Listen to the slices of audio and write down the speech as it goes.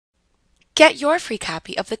Get your free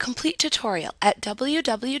copy of the complete tutorial at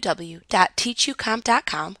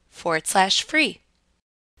www.teachucomp.com/free.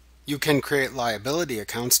 You can create liability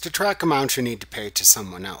accounts to track amounts you need to pay to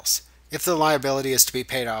someone else. If the liability is to be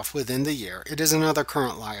paid off within the year, it is another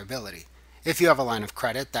current liability. If you have a line of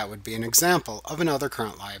credit, that would be an example of another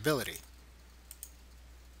current liability.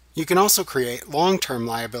 You can also create long-term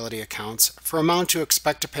liability accounts for amounts you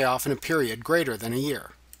expect to pay off in a period greater than a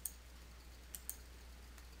year.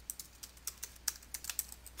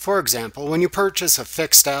 For example, when you purchase a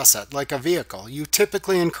fixed asset like a vehicle, you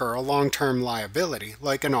typically incur a long-term liability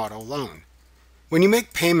like an auto loan. When you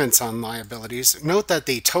make payments on liabilities, note that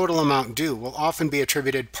the total amount due will often be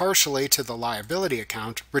attributed partially to the liability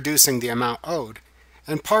account, reducing the amount owed,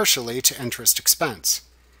 and partially to interest expense.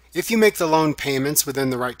 If you make the loan payments within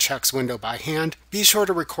the Write Checks window by hand, be sure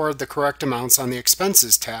to record the correct amounts on the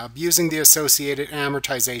Expenses tab using the associated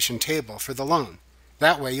amortization table for the loan.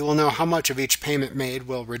 That way you will know how much of each payment made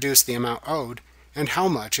will reduce the amount owed and how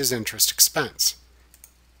much is interest expense.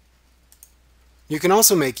 You can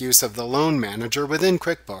also make use of the Loan Manager within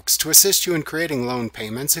QuickBooks to assist you in creating loan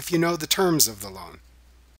payments if you know the terms of the loan.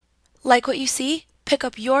 Like what you see? Pick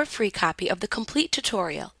up your free copy of the complete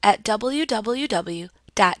tutorial at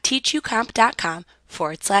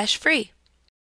www.teachucomp.com/free.